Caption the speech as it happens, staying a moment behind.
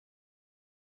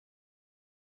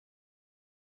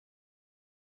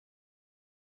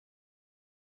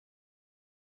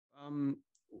Um,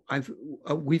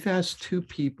 we've asked two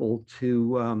people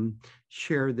to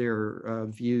share their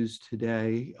views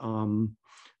today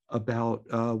about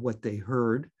what they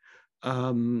heard.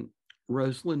 Rosalyn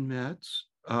Metz,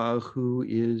 who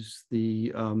is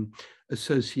the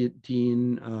Associate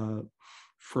Dean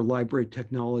for Library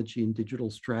Technology and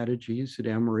Digital Strategies at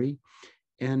Emory,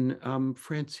 and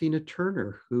Francena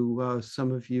Turner, who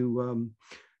some of you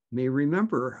may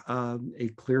remember, a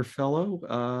CLIR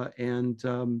fellow and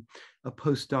a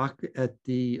postdoc at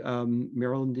the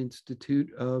Maryland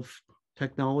Institute of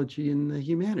Technology and the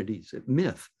Humanities at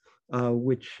MIF,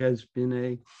 which has been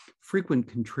a frequent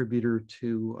contributor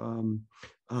to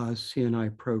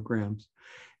CNI programs.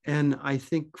 And I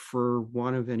think for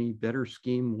want of any better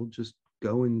scheme, we'll just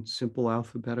go in simple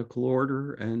alphabetical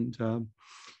order and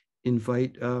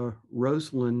invite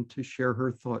Rosalyn to share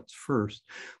her thoughts first.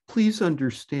 Please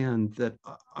understand that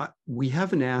we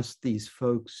haven't asked these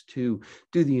folks to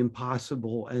do the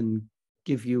impossible and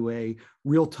give you a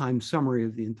real-time summary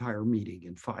of the entire meeting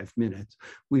in 5 minutes.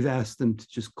 We've asked them to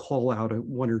just call out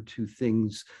one or two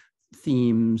things,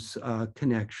 themes,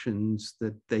 connections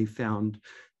that they found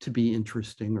to be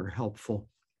interesting or helpful.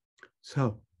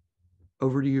 So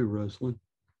over to you, Rosalyn.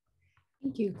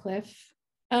 Thank you, Cliff.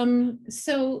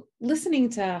 So listening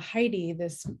to Heidi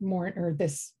this morning or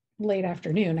this late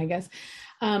afternoon, I guess,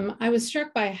 I was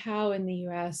struck by how in the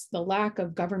US, the lack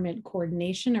of government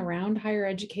coordination around higher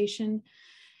education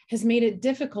has made it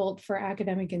difficult for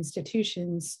academic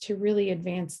institutions to really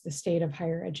advance the state of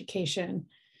higher education.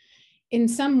 In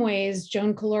some ways,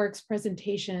 Joan Caloric's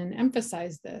presentation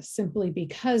emphasized this simply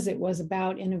because it was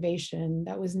about innovation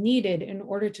that was needed in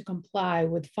order to comply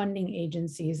with funding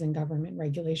agencies and government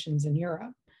regulations in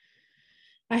Europe.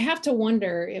 I have to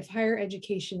wonder if higher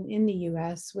education in the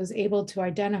US was able to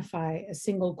identify a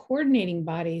single coordinating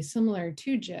body similar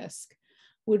to JISC.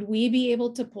 Would we be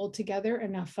able to pull together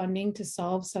enough funding to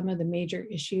solve some of the major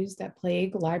issues that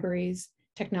plague libraries,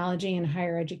 technology, and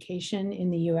higher education in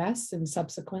the US and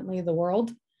subsequently the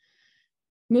world?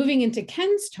 Moving into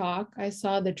Ken's talk, I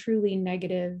saw the truly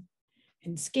negative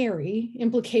and scary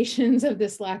implications of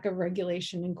this lack of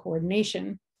regulation and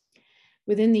coordination.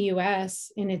 Within the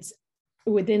US, in its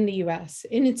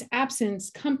absence,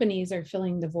 companies are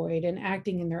filling the void and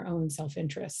acting in their own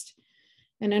self-interest.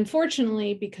 And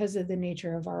unfortunately, because of the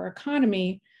nature of our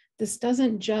economy, this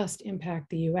doesn't just impact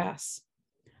the US.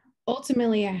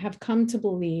 Ultimately, I have come to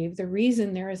believe the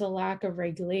reason there is a lack of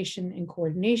regulation and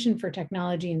coordination for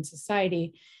technology in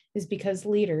society is because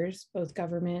leaders, both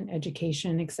government,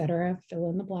 education, et cetera, fill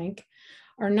in the blank,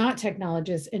 are not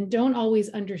technologists and don't always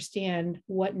understand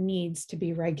what needs to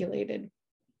be regulated.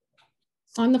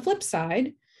 On the flip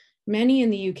side, many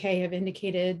in the UK have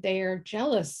indicated they are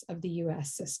jealous of the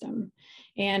US system.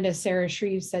 And as Sarah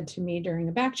Shreve said to me during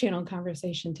a back channel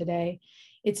conversation today,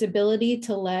 its ability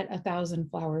to let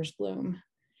 1,000 flowers bloom.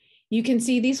 You can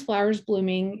see these flowers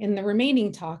blooming in the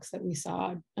remaining talks that we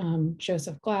saw.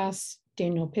 Joseph Glass,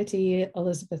 Daniel Pitti,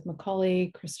 Elizabeth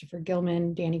McCauley, Christopher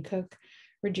Gilman, Danny Cook,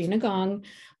 Regina Gong,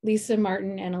 Lisa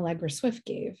Martin, and Allegra Swift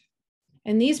gave.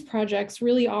 And these projects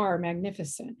really are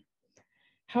magnificent.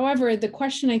 However, the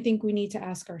question I think we need to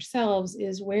ask ourselves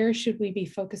is, where should we be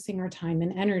focusing our time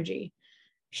and energy?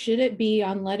 Should it be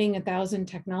on letting 1,000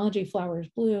 technology flowers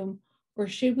bloom, or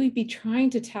should we be trying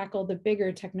to tackle the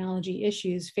bigger technology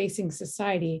issues facing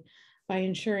society by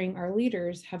ensuring our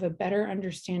leaders have a better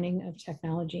understanding of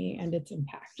technology and its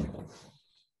impact?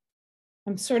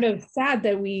 I'm sort of sad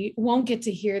that we won't get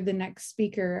to hear the next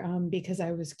speaker because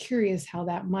I was curious how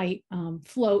that might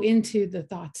flow into the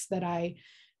thoughts that I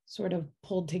sort of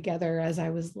pulled together as I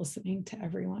was listening to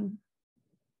everyone.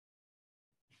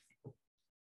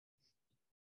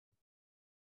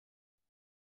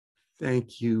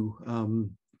 Thank you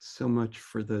so much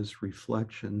for those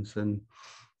reflections. And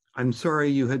I'm sorry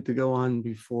you had to go on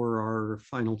before our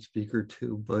final speaker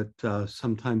too, but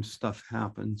sometimes stuff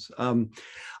happens.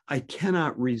 I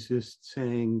cannot resist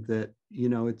saying that, you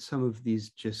know, at some of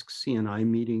these JISC CNI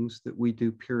meetings that we do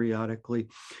periodically,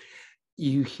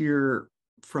 you hear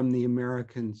from the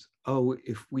Americans, oh,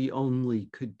 if we only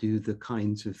could do the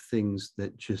kinds of things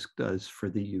that JISC does for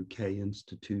the UK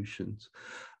institutions.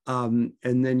 And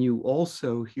then you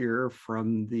also hear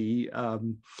from the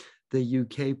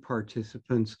UK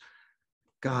participants,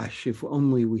 gosh, if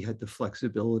only we had the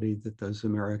flexibility that those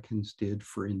Americans did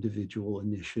for individual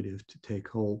initiative to take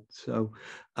hold. So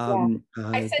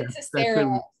I said to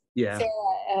Sarah,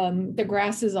 the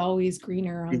grass is always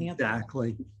greener on the other side.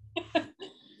 Exactly.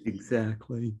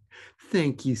 Exactly.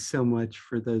 Thank you so much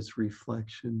for those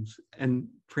reflections. And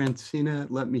Francena,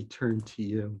 let me turn to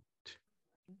you.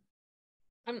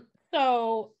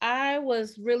 So I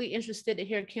was really interested to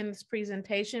hear Kenneth's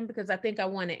presentation because I think I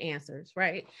wanted answers,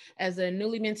 right? As a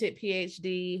newly minted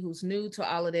PhD who's new to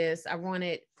all of this, I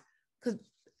wanted, because,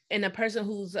 and a person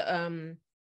who's a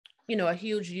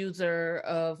huge user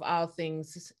of all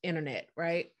things internet,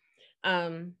 right?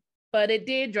 But it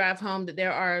did drive home that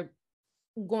there are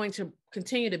going to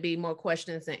continue to be more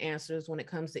questions and answers when it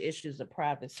comes to issues of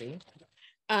privacy.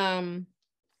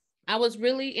 I was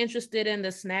really interested in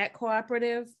the snack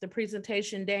cooperative, the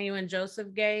presentation Daniel and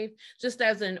Joseph gave, just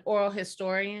as an oral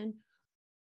historian,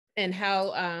 and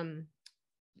how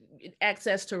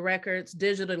access to records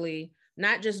digitally,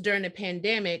 not just during the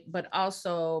pandemic, but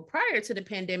also prior to the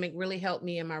pandemic, really helped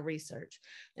me in my research.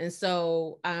 And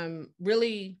so I'm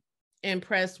really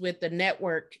impressed with the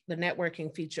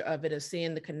networking feature of it, of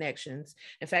seeing the connections.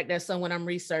 In fact, there's someone I'm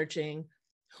researching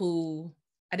who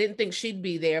I didn't think she'd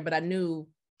be there, but I knew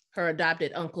her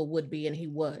adopted uncle would be, and he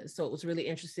was. So it was really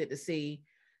interested to see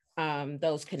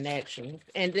those connections.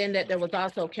 And then that there was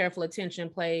also careful attention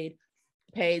paid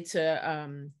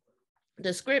to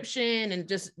description and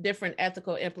just different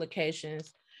ethical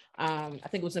implications. I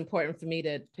think it was important for me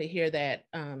to hear that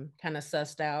kind of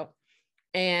sussed out.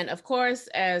 And of course,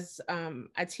 as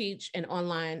I teach an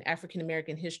online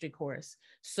African-American history course.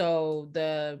 So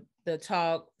the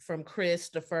talk from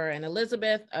Christopher and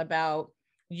Elizabeth about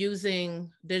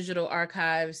using digital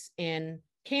archives in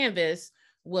Canvas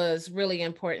was really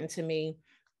important to me.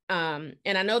 And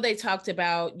I know they talked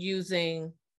about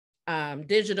using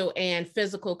digital and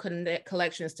physical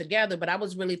collections together, but I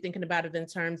was really thinking about it in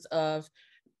terms of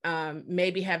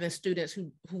maybe having students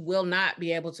who will not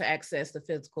be able to access the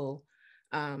physical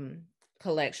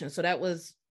collection. So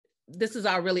this is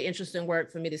all really interesting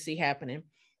work for me to see happening.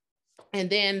 And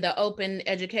then the open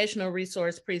educational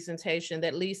resource presentation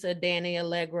that Lisa, Danny,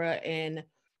 Allegra, and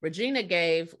Regina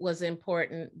gave was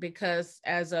important because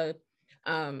as a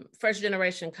first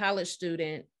generation college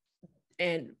student,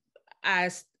 and I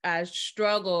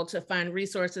struggle to find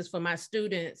resources for my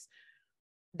students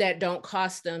that don't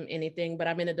cost them anything, but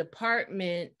I'm in a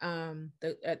department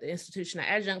at the institution I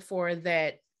adjunct for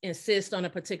that insists on a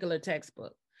particular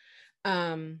textbook.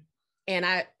 And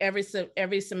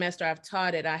every semester I've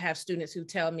taught it, I have students who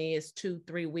tell me it's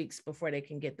 2-3 weeks before they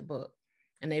can get the book,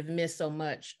 and they've missed so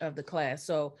much of the class.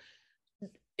 So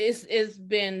it's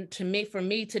been, for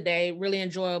me today, really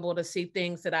enjoyable to see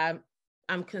things that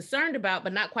I'm concerned about,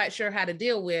 but not quite sure how to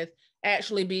deal with,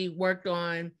 actually be worked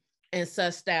on and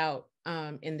sussed out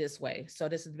in this way. So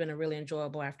this has been a really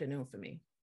enjoyable afternoon for me.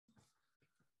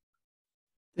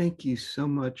 Thank you so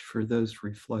much for those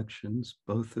reflections,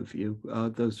 both of you.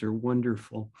 Those are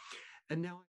wonderful. And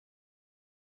now